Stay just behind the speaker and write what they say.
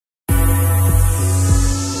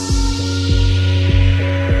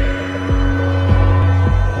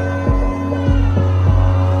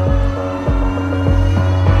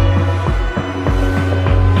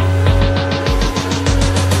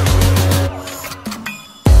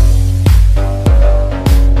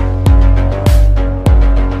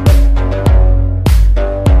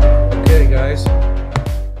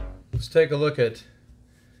take a look at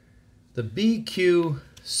the BQ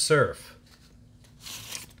Surf.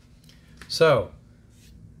 So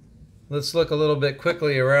let's look a little bit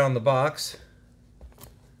quickly around the box.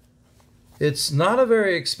 It's not a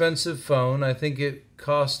very expensive phone. I think it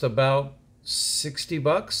cost about 60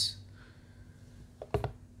 bucks.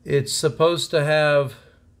 It's supposed to have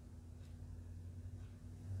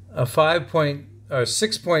a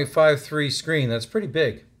 6.53 screen. That's pretty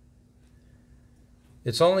big.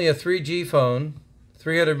 It's only a 3G phone,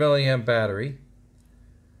 300 milliamp battery.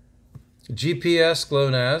 GPS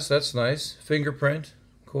GLONASS, that's nice. Fingerprint,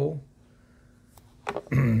 cool.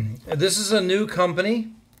 This is a new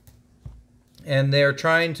company, and they're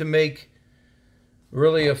trying to make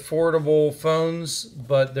really affordable phones,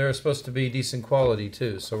 but they're supposed to be decent quality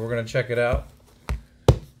too. So we're going to check it out.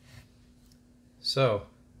 So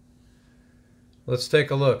let's take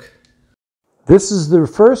a look. This is the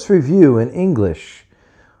first review in English.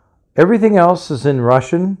 Everything else is in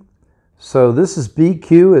Russian. So this is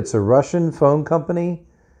BQ. It's a Russian phone company.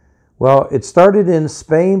 Well, it started in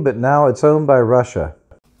Spain, but now it's owned by Russia.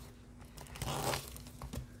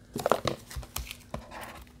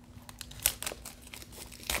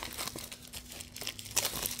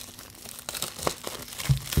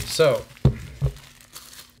 So,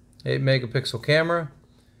 8 megapixel camera,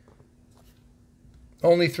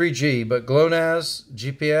 only 3G, but GLONASS,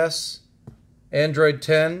 GPS, Android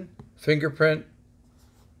 10, fingerprint,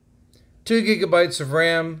 2 gigabytes of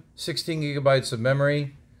RAM, 16 gigabytes of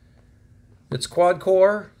memory. It's quad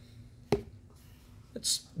core.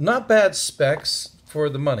 It's not bad specs for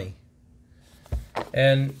the money.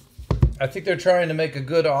 And I think they're trying to make a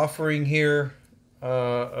good offering here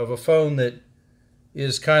of a phone that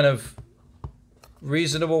is kind of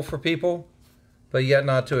reasonable for people, but yet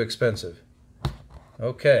not too expensive.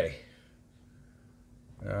 Okay.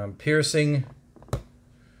 I'm piercing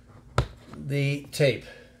the tape.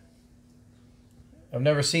 I've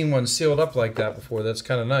never seen one sealed up like that before. That's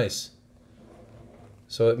kind of nice.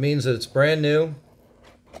 So it means that it's brand new.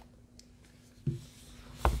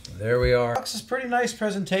 There we are. This is pretty nice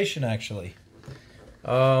presentation, actually.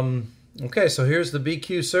 Okay, so here's the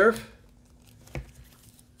BQ Surf.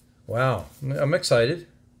 Wow, I'm excited.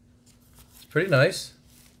 It's pretty nice.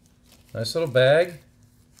 Nice little bag.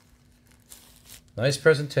 Nice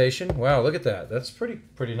presentation. Wow, look at that. That's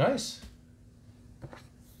pretty nice.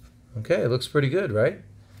 Okay, it looks pretty good, right?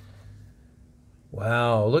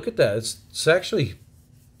 Wow, look at that. It's actually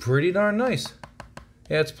pretty darn nice.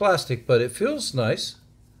 Yeah, it's plastic, but it feels nice.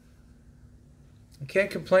 I can't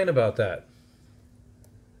complain about that.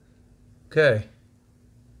 Okay.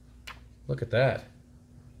 Look at that.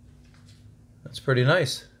 That's pretty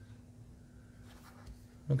nice.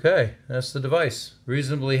 Okay, that's the device.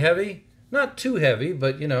 Reasonably heavy. Not too heavy,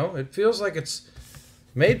 but you know, it feels like it's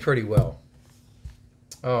made pretty well.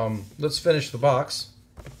 Let's finish the box.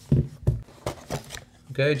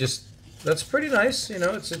 Okay, that's pretty nice. You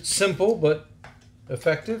know, it's simple but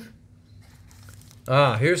effective.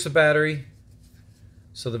 Here's the battery.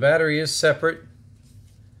 So the battery is separate,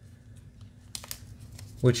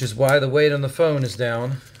 which is why the weight on the phone is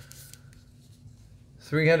down.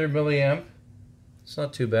 300 milliamp. It's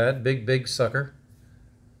not too bad. Big sucker.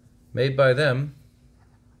 Made by them.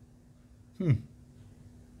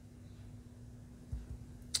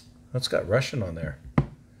 That's got Russian on there.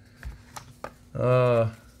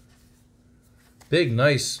 Big,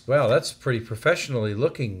 nice. Wow, that's pretty professionally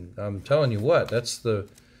looking. I'm telling you what, that's the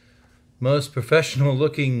most professional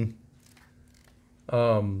looking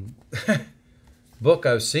book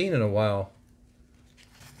I've seen in a while.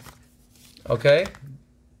 Okay.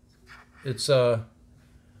 It's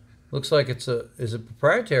looks like is it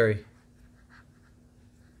proprietary?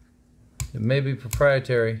 It may be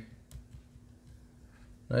proprietary.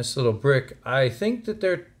 Nice little brick. I think that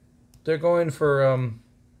they're going for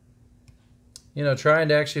you know, trying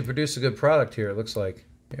to actually produce a good product here, it looks like.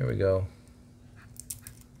 Here we go.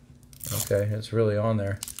 Okay, it's really on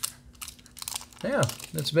there. Yeah,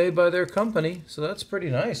 it's made by their company, so that's pretty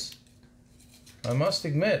nice. I must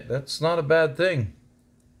admit, that's not a bad thing.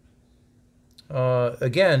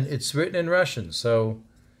 Again, it's written in Russian, so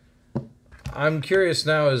I'm curious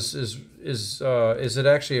now, is it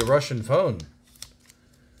actually a Russian phone?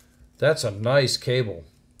 That's a nice cable.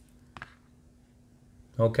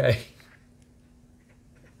 Okay.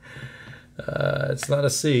 It's not a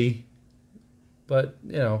C, but,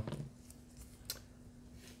 you know,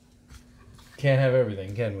 can't have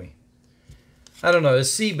everything, can we? I don't know.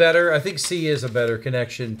 Is C better? I think C is a better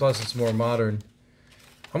connection. Plus, it's more modern.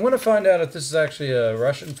 I'm going to find out if this is actually a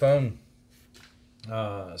Russian phone.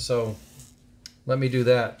 So let me do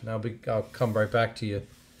that, and I'll come right back to you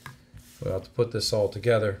We'll have to put this all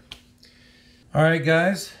together. All right,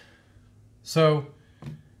 guys. So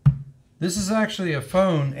this is actually a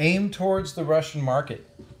phone aimed towards the Russian market.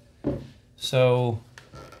 So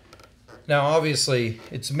now obviously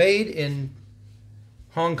it's made in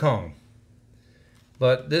Hong Kong,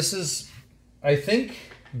 but this is, I think,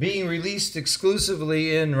 being released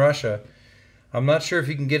exclusively in Russia. I'm not sure if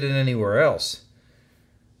you can get it anywhere else.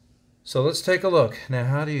 So let's take a look. Now,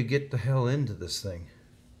 how do you get the hell into this thing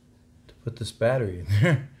to put this battery in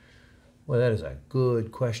there? Well, that is a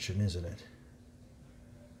good question, isn't it?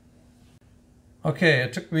 Okay,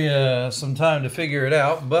 it took me some time to figure it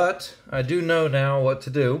out, but I do know now what to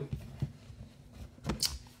do.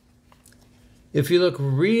 If you look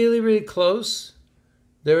really, really close,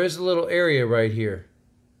 there is a little area right here.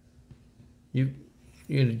 You're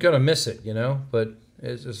gonna miss it, you know, but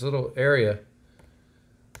it's this little area.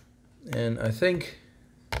 And I think,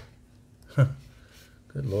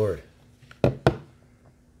 good Lord.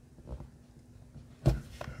 I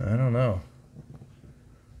don't know.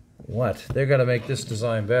 What? They're gonna make this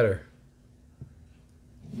design better.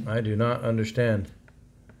 I do not understand.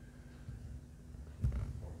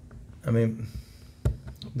 I mean,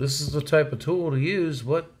 this is the type of tool to use.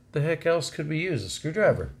 What the heck else could we use? A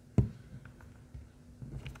screwdriver.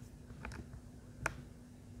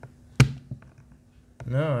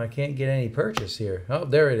 No, I can't get any purchase here. Oh,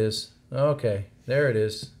 there it is. Okay, there it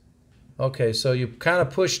is. Okay, so you kind of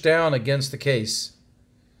push down against the case.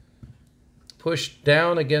 Push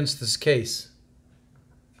down against this case.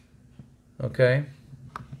 Okay.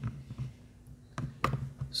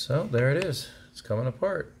 So there it is. It's coming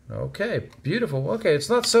apart. Okay, beautiful. Okay, it's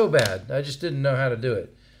not so bad. I just didn't know how to do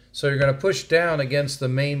it. So you're going to push down against the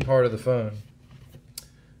main part of the phone.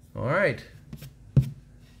 All right.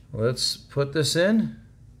 Let's put this in.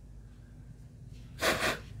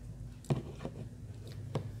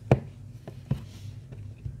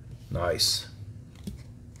 Nice.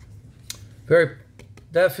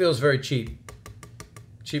 That feels very cheap.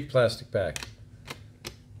 Cheap plastic bag.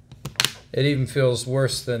 It even feels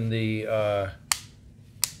worse than the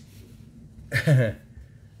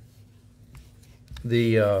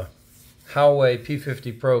the Huawei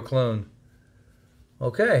P50 Pro clone.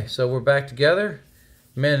 Okay, so we're back together.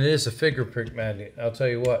 Man, it is a fingerprint magnet. I'll tell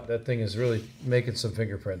you what, that thing is really making some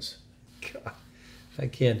fingerprints. God, I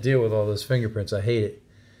can't deal with all those fingerprints. I hate it.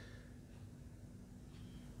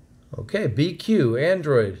 Okay, BQ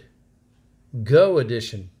Android Go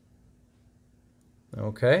edition.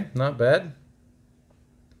 Okay, not bad.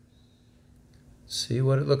 See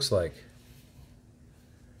what it looks like.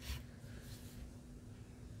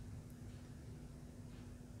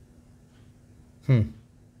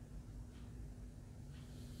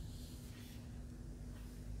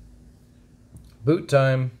 Boot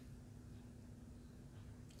time.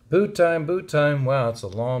 Boot time, boot time. Wow, it's a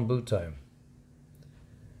long boot time.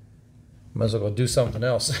 Might as well go do something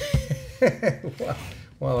else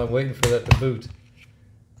while I'm waiting for that to boot.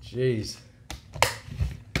 Jeez.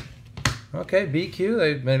 Okay, BQ.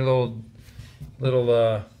 They made a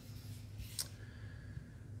little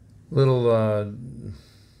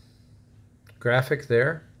graphic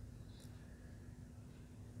there.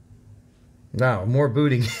 Now, more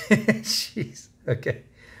booting. Jeez. Okay.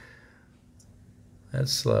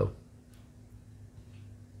 That's slow.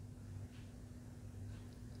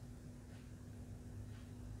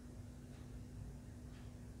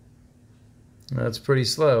 That's pretty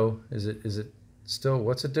slow. Is it still,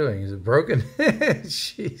 what's it doing? Is it broken?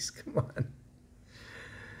 Jeez, come on.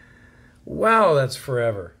 Wow, that's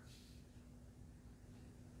forever.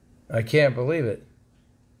 I can't believe it.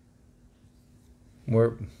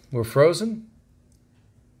 We're frozen?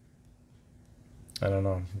 I don't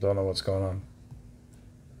know. Don't know what's going on.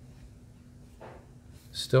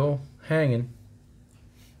 Still hanging.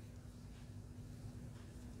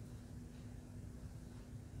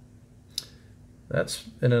 That's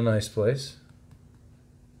in a nice place.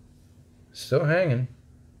 Still hanging.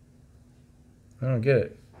 I don't get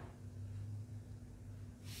it.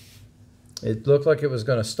 It looked like it was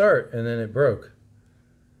going to start and then it broke.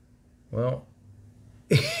 Well,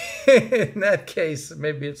 in that case,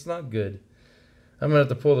 maybe it's not good. I'm going to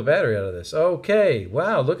have to pull the battery out of this. Okay.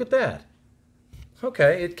 Wow, look at that.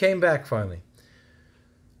 Okay, it came back finally.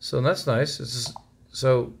 So that's nice.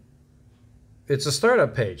 So it's a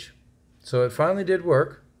startup page. So it finally did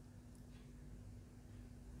work.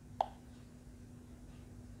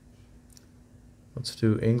 Let's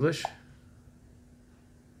do English.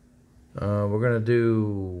 We're going to do,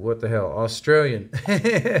 what the hell, Australian.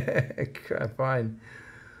 Fine.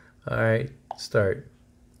 All right, start.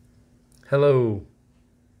 Hello.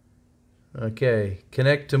 Okay,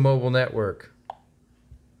 connect to mobile network.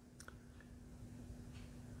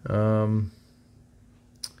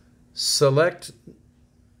 Select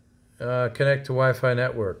connect to Wi-Fi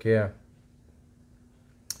network. Yeah,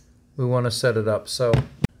 we want to set it up. So,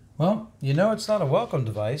 well, you know, it's not a welcome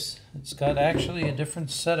device. It's got actually a different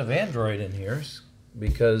set of Android in here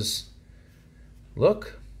because,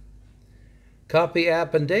 look, copy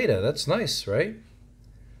app and data. That's nice, right?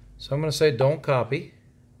 So I'm going to say don't copy.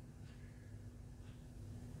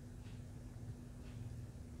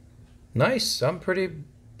 Nice. I'm pretty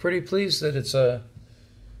pleased that it's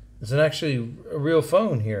actually a real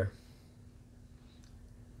phone here.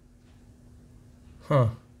 Huh.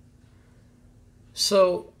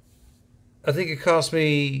 So I think it cost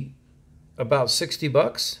me about 60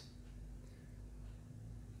 bucks.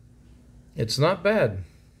 It's not bad.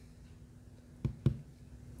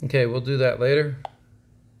 Okay, we'll do that later.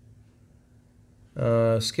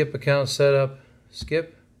 Skip account setup.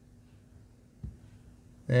 Skip.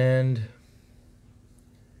 And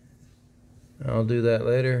I'll do that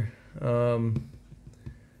later.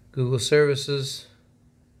 Google services.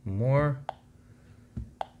 More.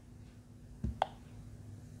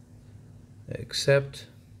 Accept.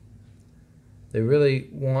 They really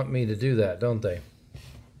want me to do that, don't they?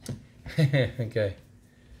 Okay.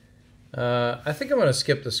 I think I'm going to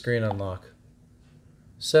skip the screen unlock.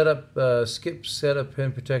 Setup, skip setup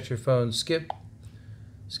and protect your phone. Skip.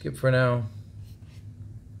 Skip for now.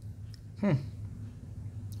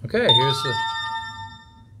 Okay, here's the...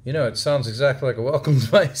 You know, it sounds exactly like a welcome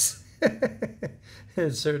device.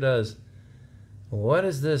 It sure does. What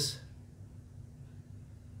is this?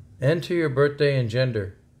 Enter your birthday and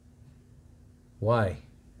gender. Why?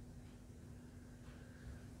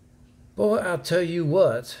 Boy, I'll tell you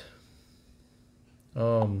what.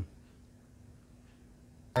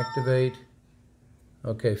 Activate.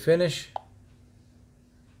 Okay, finish.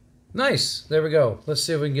 Nice. There we go. Let's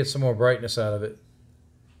see if we can get some more brightness out of it.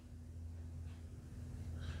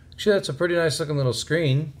 Actually, that's a pretty nice looking little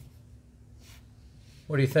screen.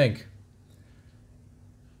 What do you think?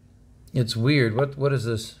 It's weird. What is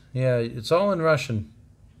this? Yeah, it's all in Russian.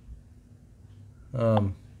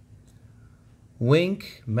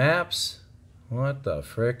 Wink, maps. What the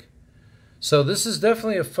frick? So this is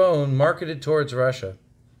definitely a phone marketed towards Russia,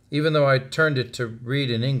 even though I turned it to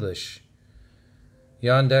read in English.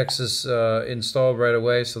 Yandex is installed right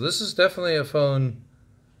away, so this is definitely a phone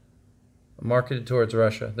marketed towards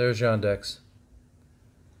Russia. There's Yandex,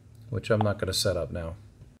 which I'm not going to set up now.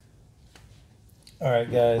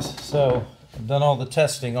 Alright guys, so I've done all the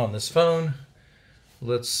testing on this phone.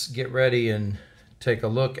 Let's get ready and take a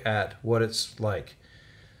look at what it's like.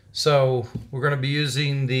 So we're going to be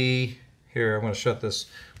using the... Here, I'm going to shut this.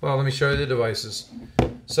 Well, let me show you the devices.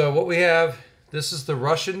 So what we have, this is the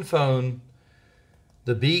Russian phone,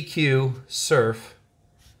 the BQ Surf.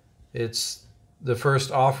 It's the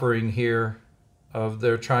first offering here of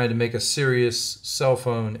they're trying to make a serious cell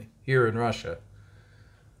phone here in Russia.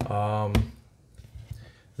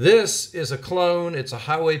 This is a clone. It's a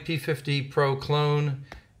Huawei P50 Pro clone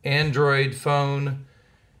Android phone,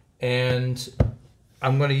 and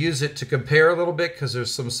I'm going to use it to compare a little bit because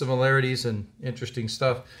there's some similarities and interesting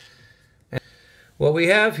stuff. And what we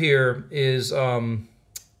have here is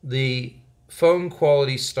the phone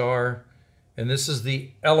quality star, and this is the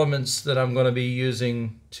elements that I'm going to be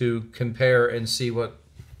using to compare and see what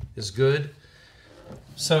is good.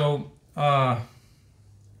 So, all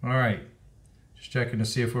right. Just checking to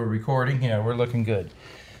see if we're recording. Yeah, we're looking good.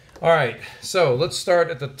 All right, so let's start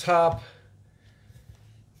at the top.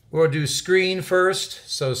 We'll do screen first.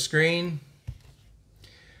 So screen.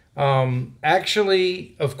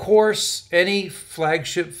 Actually, of course, any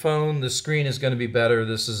flagship phone, the screen is going to be better.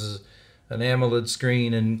 This is an AMOLED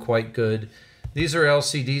screen and quite good. These are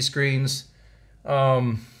LCD screens.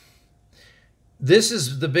 This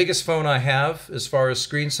is the biggest phone I have as far as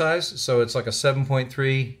screen size. So it's like a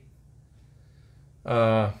 7.3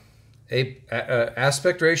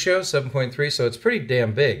 aspect ratio, 7.3. So it's pretty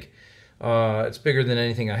damn big. It's bigger than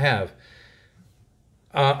anything I have.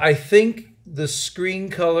 I think the screen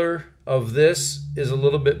color of this is a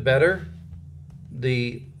little bit better.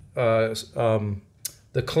 The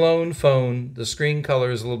clone phone, the screen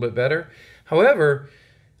color is a little bit better. However,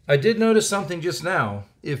 I did notice something just now.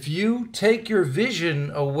 If you take your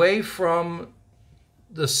vision away from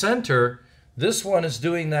the center, this one is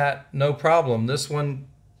doing that no problem. This one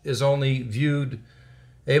is only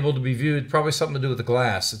able to be viewed, probably something to do with the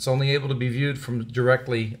glass. It's only able to be viewed from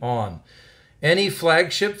directly on. Any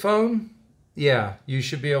flagship phone, yeah, you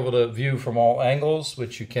should be able to view from all angles,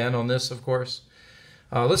 which you can on this, of course.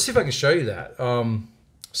 Let's see if I can show you that.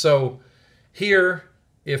 So Here,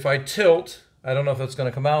 if I tilt, I don't know if that's going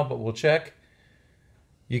to come out, but we'll check.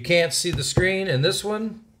 You can't see the screen. And this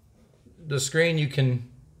one, the screen, you can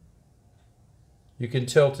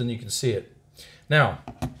tilt and you can see it. Now,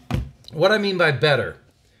 what I mean by better.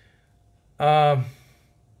 I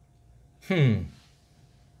don't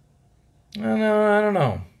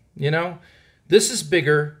know. You know, this is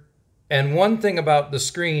bigger. And one thing about the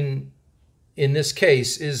screen in this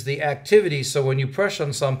case is the activity. So when you push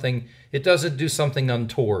on something, it doesn't do something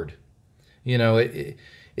untoward. You know,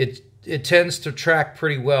 it tends to track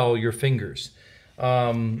pretty well your fingers.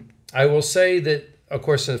 I will say that, of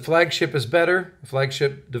course, a flagship is better. A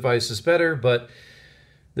flagship device is better, but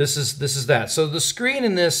this is that. So the screen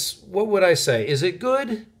in this, what would I say? Is it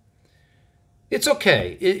good? It's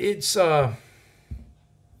okay. It's you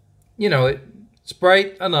know, it's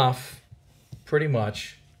bright enough, pretty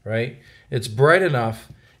much, right? It's bright enough,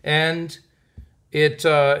 and it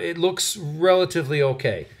looks relatively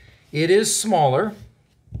okay. It is smaller,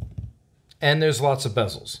 and there's lots of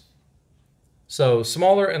bezels. So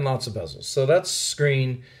smaller and lots of bezels. So that's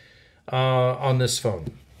screen on this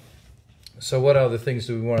phone. So what other things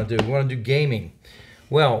do we want to do? We want to do gaming.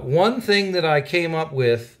 Well, one thing that I came up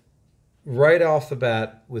with right off the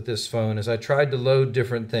bat with this phone is I tried to load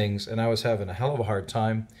different things, and I was having a hell of a hard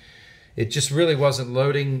time. It just really wasn't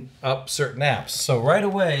loading up certain apps. So right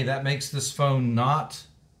away, that makes this phone not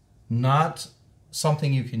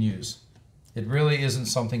something you can use. It really isn't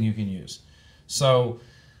something you can use. So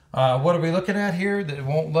what are we looking at here? That it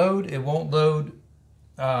won't load. It won't load.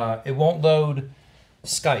 It won't load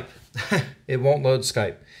Skype. It won't load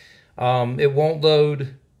Skype. It won't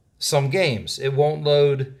load some games. It won't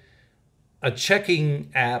load a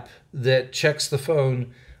checking app that checks the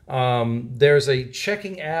phone. There's a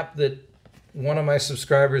checking app that one of my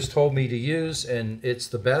subscribers told me to use, and it's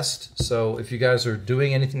the best. So if you guys are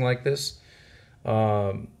doing anything like this,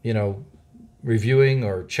 you know, reviewing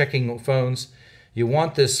or checking phones, you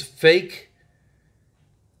want this fake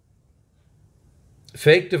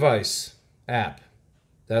device app.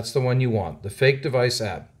 That's the one you want, the fake device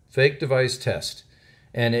app, fake device test.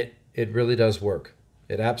 And it really does work.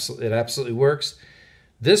 It absolutely works.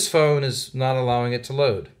 This phone is not allowing it to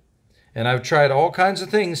load. And I've tried all kinds of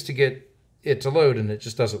things to get it to load, and it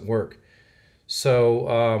just doesn't work.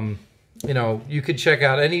 So, you know, you could check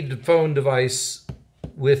out any phone device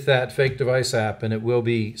with that fake device app, and it will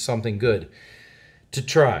be something good to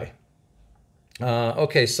try.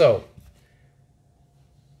 Okay, so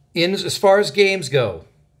as far as games go,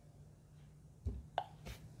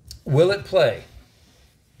 will it play?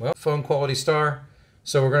 Well, phone quality star.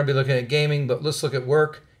 So we're going to be looking at gaming, but let's look at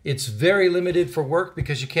work. It's very limited for work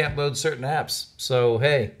because you can't load certain apps. So,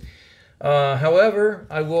 hey. However,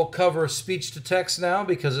 I will cover speech to text now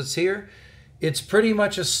because it's here. It's pretty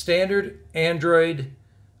much a standard Android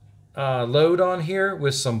load on here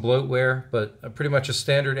with some bloatware, but pretty much a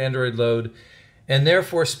standard Android load. And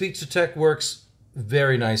therefore, speech to text works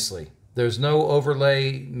very nicely. There's no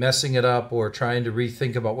overlay messing it up or trying to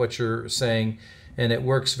rethink about what you're saying, and it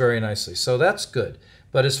works very nicely. So that's good.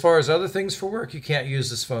 But as far as other things for work, you can't use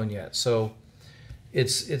this phone yet. So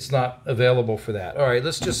it's not available for that. All right,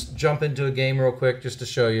 let's just jump into a game real quick just to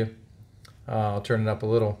show you. I'll turn it up a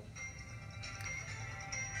little.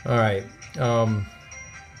 All right.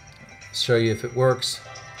 Show you if it works.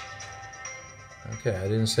 Okay, I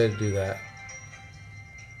didn't say to do that.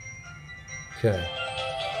 Okay.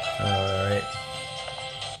 All right.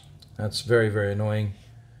 That's very, very annoying.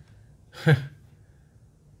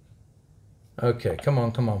 Okay, come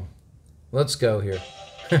on, come on. Let's go here.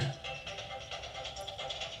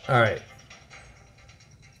 All right.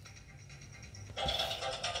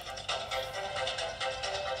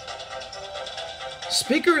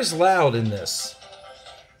 Speaker is loud in this.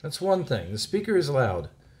 That's one thing. The speaker is loud.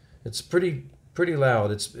 It's pretty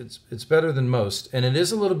loud. It's better than most, and it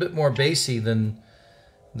is a little bit more bassy than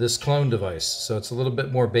this clone device. So it's a little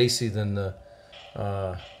bit more bassy than the.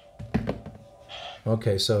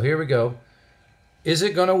 Okay, so here we go. Is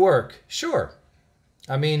it going to work? Sure.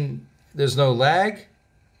 I mean, there's no lag.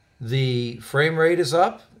 The frame rate is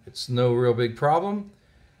up. It's no real big problem.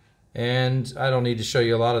 And I don't need to show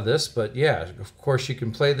you a lot of this, but yeah, of course you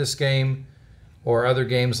can play this game or other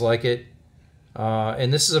games like it.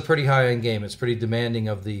 And this is a pretty high-end game. It's pretty demanding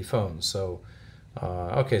of the phone. So,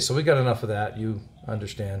 okay, so we got enough of that. You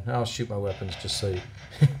understand. I'll shoot my weapons just so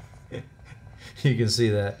you can see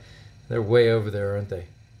that. They're way over there, aren't they?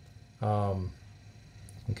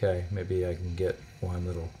 Okay, maybe I can get one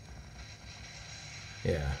little...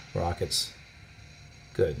 Yeah, rockets.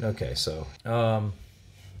 Good. Okay, so...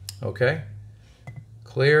 okay.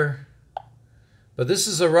 Clear. But this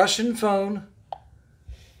is a Russian phone,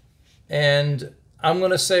 and I'm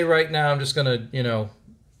going to say right now, I'm just going to,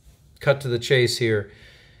 cut to the chase here.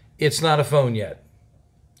 It's not a phone yet.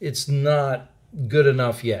 It's not good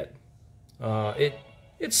enough yet.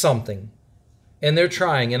 It's something, and they're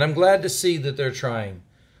trying, and I'm glad to see that they're trying,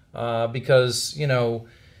 because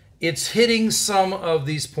it's hitting some of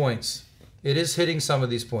these points. It is hitting some of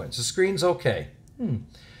these points. The screen's okay.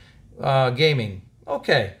 Gaming,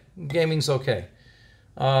 okay. Gaming's okay.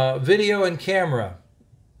 Video and camera,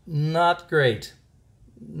 not great.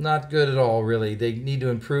 Not good at all, really. They need to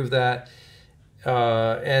improve that.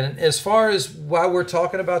 And as far as while we're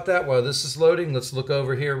talking about that, while this is loading, let's look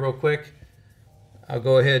over here real quick. I'll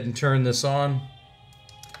go ahead and turn this on.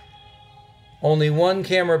 Only one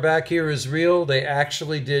camera back here is real. They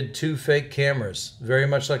actually did 2 fake cameras, very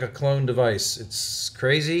much like a clone device. It's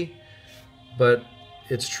crazy, but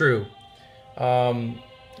it's true.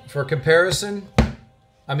 For comparison,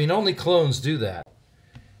 I mean, only clones do that.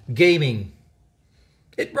 Gaming.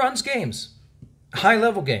 It runs games,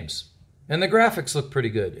 high-level games, and the graphics look pretty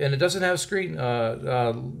good, and it doesn't have screen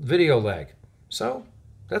video lag, so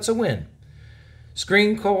that's a win.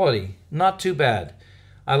 Screen quality, not too bad.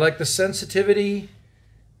 I like the sensitivity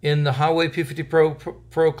in the Huawei P50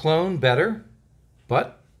 Pro clone better,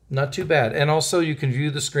 but not too bad. And also you can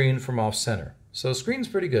view the screen from off-center, so the screen's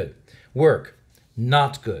pretty good. Work,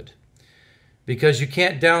 not good, because you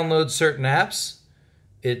can't download certain apps.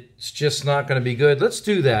 It's just not going to be good. Let's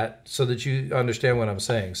do that so that you understand what I'm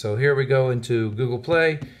saying. So here we go into Google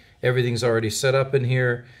Play. Everything's already set up in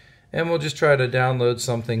here. And we'll just try to download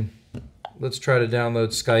something. Let's try to download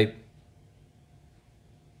Skype.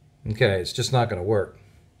 Okay, it's just not going to work.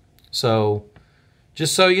 So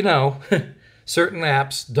just so you know, certain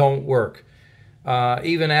apps don't work.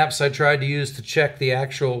 Even apps I tried to use to check the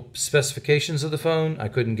actual specifications of the phone, I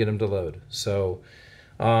couldn't get them to load. So,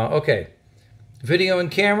 okay. Video and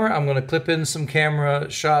camera, I'm going to clip in some camera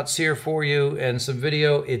shots here for you and some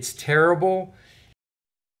video. It's terrible.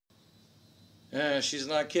 She's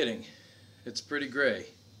not kidding. It's pretty gray.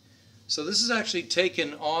 So this is actually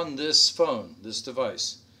taken on this phone, this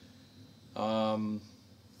device.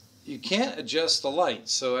 You can't adjust the light,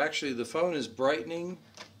 so actually the phone is brightening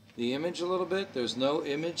the image a little bit. There's no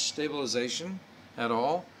image stabilization at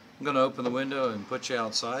all. I'm going to open the window and put you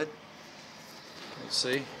outside. Let's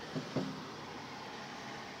see.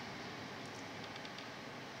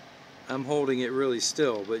 I'm holding it really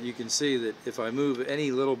still, but you can see that if I move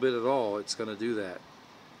any little bit at all, it's going to do that.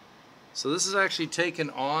 So this is actually taken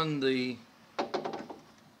on this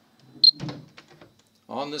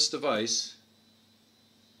device.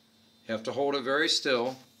 You have to hold it very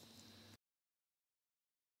still.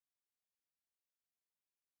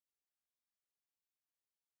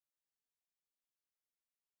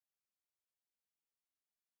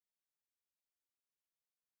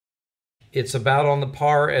 It's about on the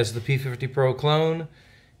par as the P50 Pro clone.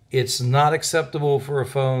 It's not acceptable for a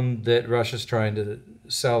phone that Russia's trying to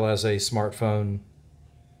sell as a smartphone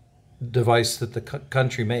device that the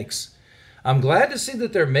country makes. I'm glad to see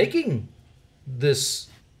that they're making this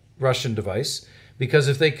Russian device, because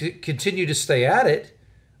if they continue to stay at it,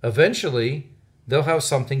 eventually they'll have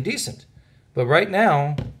something decent. But right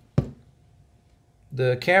now,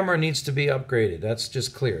 the camera needs to be upgraded. That's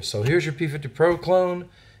just clear. So here's your P50 Pro clone.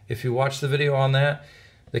 If you watch the video on that,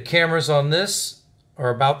 the cameras on this are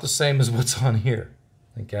about the same as what's on here.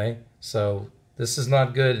 Okay, so this is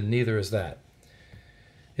not good, and neither is that.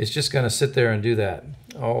 It's just going to sit there and do that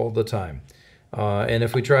all the time. And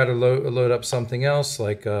if we try to load up something else,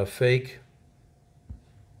 like a fake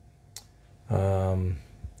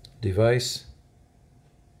device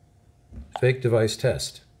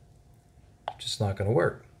test, just not going to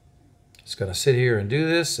work. It's going to sit here and do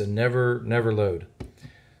this and never load.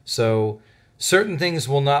 So certain things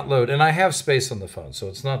will not load, and I have space on the phone, so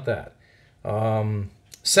it's not that.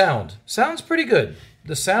 Sound's pretty good.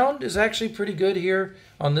 The sound is actually pretty good here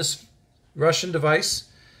on this Russian device.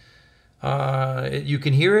 You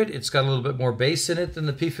can hear it. It's got a little bit more bass in it than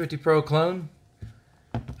the P50 Pro clone,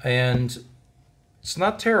 and it's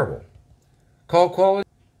not terrible. Call quality,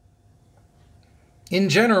 in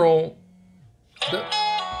general.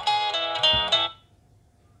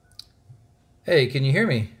 Hey, can you hear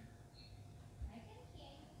me?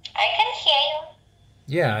 I can hear you.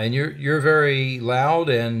 Yeah, and you're very loud,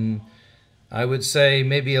 and I would say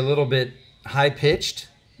maybe a little bit high-pitched,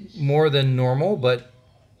 more than normal, but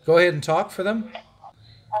go ahead and talk for them.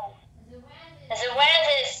 The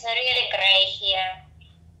weather is really gray here.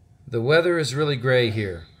 The weather is really gray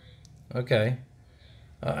here. Okay.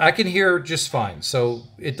 I can hear just fine, so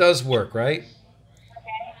it does work, right?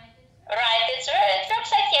 Okay. Right, it's really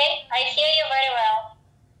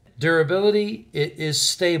Durability, it is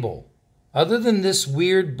stable. Other than this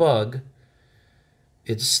weird bug,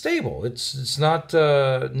 it's stable. It's not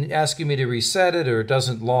asking me to reset it, or it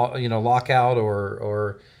doesn't lock out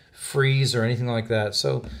or freeze or anything like that.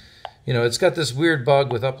 So, it's got this weird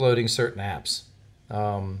bug with uploading certain apps,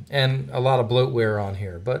 and a lot of bloatware on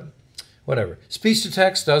here, but whatever. Speech to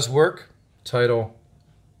text does work. Title.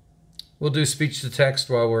 We'll do speech to text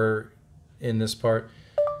while we're in this part.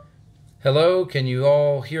 Hello, can you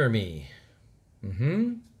all hear me?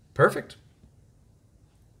 Perfect.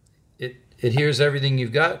 It hears everything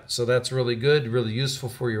you've got, so that's really good, really useful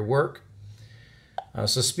for your work.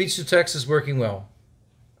 So speech to text is working well.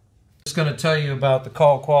 Just going to tell you about the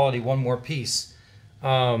call quality, one more piece.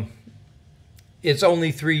 It's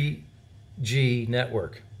only 3G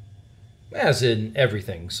network, as in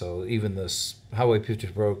everything. So even this Huawei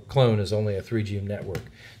P50 Pro clone is only a 3G network.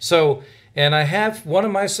 So, and I have one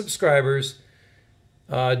of my subscribers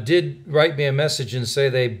did write me a message and say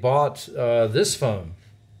they bought this phone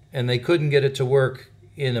and they couldn't get it to work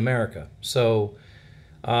in America. So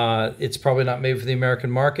it's probably not made for the American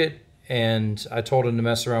market. And I told him to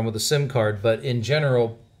mess around with a SIM card. But in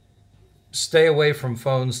general, stay away from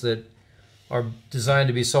phones that are designed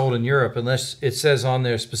to be sold in Europe unless it says on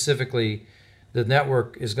there specifically the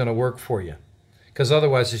network is going to work for you. Because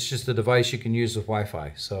otherwise it's just a device you can use with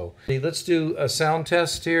Wi-Fi. So let's do a sound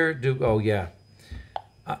test here. Oh yeah.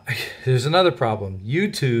 There's another problem.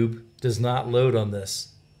 YouTube does not load on this.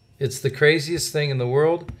 It's the craziest thing in the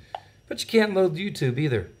world, but you can't load YouTube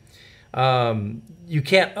either. You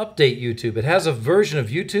can't update YouTube. It has a version of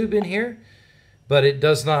YouTube in here, but it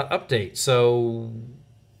does not update. So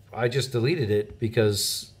I just deleted it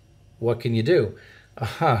because what can you do?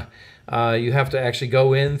 You have to actually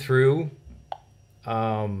go in through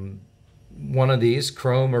one of these,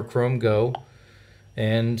 Chrome or Chrome Go,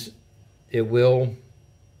 and it will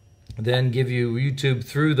then give you YouTube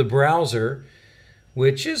through the browser,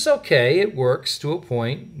 which is okay. It works to a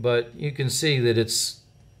point, but you can see that it's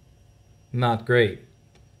not great.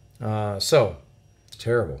 So, it's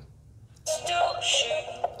terrible.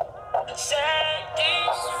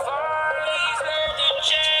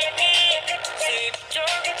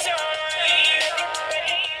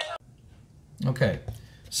 Okay,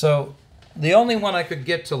 so the only one I could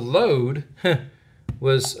get to load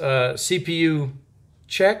was CPU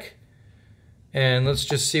check, and let's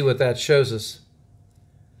just see what that shows us.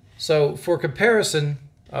 So for comparison,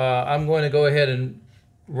 I'm going to go ahead and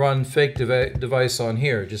run fake device on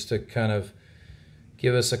here just to kind of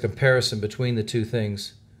give us a comparison between the two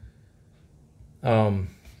things.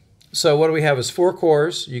 So what do we have is 4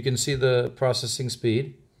 cores. You can see the processing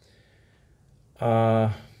speed.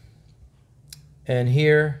 And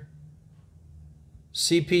here,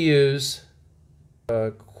 CPUs,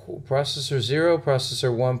 processor 0,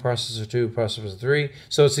 processor 1, processor 2, processor 3.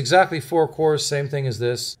 So it's exactly 4 cores, same thing as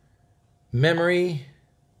this. Memory,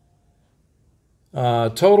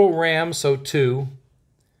 total RAM, so 2.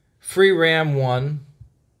 Free RAM, 1.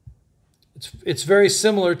 It's very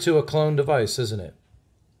similar to a clone device, isn't it?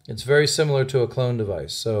 It's very similar to a clone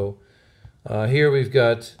device. So here we've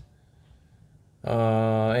got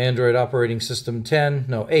Android operating system 10,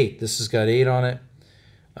 no 8. This has got 8 on it.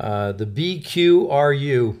 The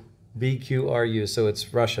BQRU, so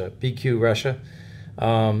it's Russia, BQ Russia,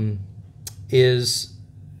 is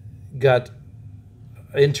got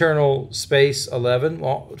internal space 11,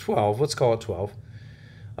 well 12, let's call it 12,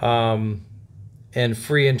 and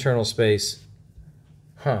free internal space.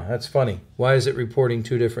 That's funny. Why is it reporting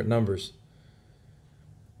 2 different numbers?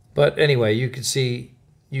 But anyway, you can see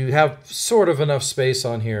you have sort of enough space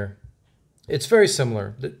on here. It's very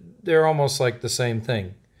similar. They're almost like the same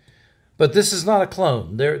thing. But this is not a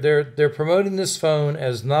clone. They're promoting this phone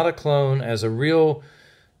as not a clone, as a real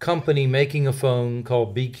company making a phone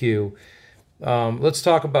called BQ. Let's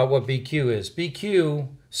talk about what BQ is. BQ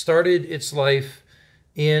started its life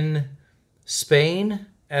in Spain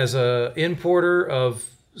as an importer of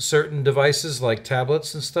certain devices like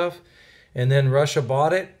tablets and stuff, and then Russia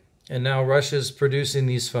bought it, and now Russia's producing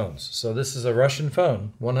these phones. So this is a Russian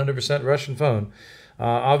phone, 100% Russian phone.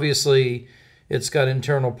 Obviously, it's got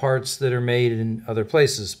internal parts that are made in other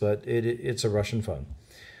places, but it's a Russian phone.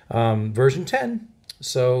 Version 10,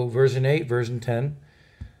 so version 8, version 10.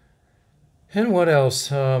 And what else?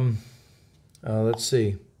 Let's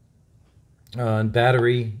see. And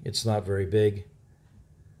battery, it's not very big.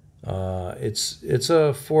 It's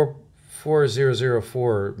a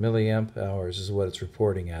 4004 milliamp hours is what it's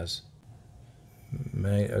reporting as.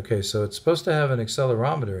 Okay, so it's supposed to have an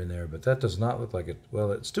accelerometer in there, but that does not look like it.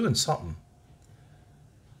 Well, it's doing something.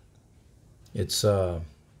 It's not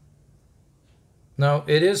No,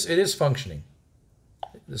 it is functioning.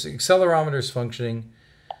 This accelerometer is functioning.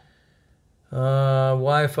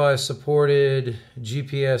 Wi-Fi supported,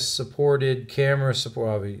 GPS supported, camera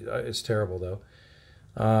support. It's terrible though.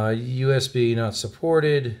 USB not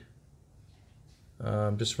supported.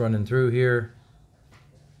 I'm just running through here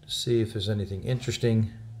to see if there's anything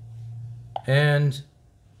interesting. And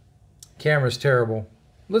camera's terrible.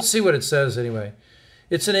 Let's see what it says anyway.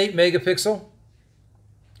 It's an 8 megapixel.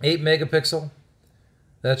 8 megapixel.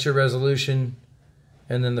 That's your resolution.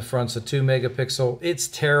 And then the front's a 2 megapixel. It's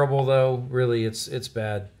terrible though. Really, it's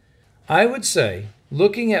bad. I would say,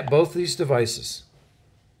 looking at both these devices,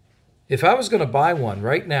 if I was going to buy one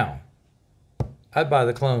right now, I'd buy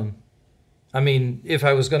the clone. I mean, if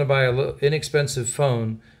I was going to buy an inexpensive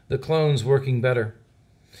phone, the clone's working better.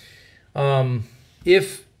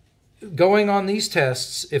 If going on these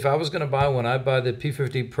tests, if I was going to buy one, I'd buy the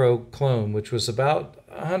P50 Pro clone, which was about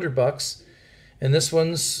 $100. And this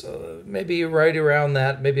one's maybe right around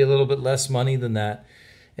that, maybe a little bit less money than that.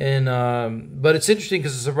 And but it's interesting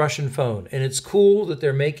because it's a Russian phone, and it's cool that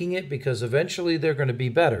they're making it because eventually they're going to be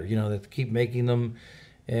better. You know, they keep making them,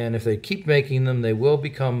 and if they keep making them, it will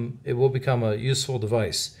become a useful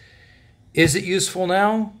device. Is it useful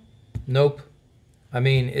now? Nope. I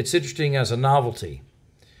mean, it's interesting as a novelty,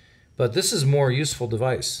 but this is a more useful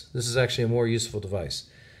device. This is actually a more useful device.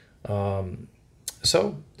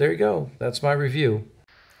 So there you go. That's my review.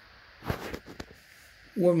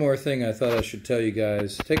 One more thing I thought I should tell you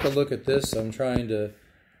guys. Take a look at this. I'm trying to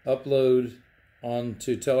upload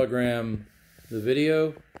onto Telegram the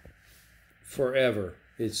video. Forever.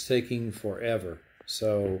 It's taking forever.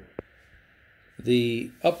 So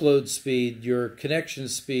the upload speed, your connection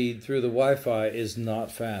speed through the Wi-Fi is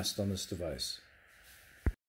not fast on this device.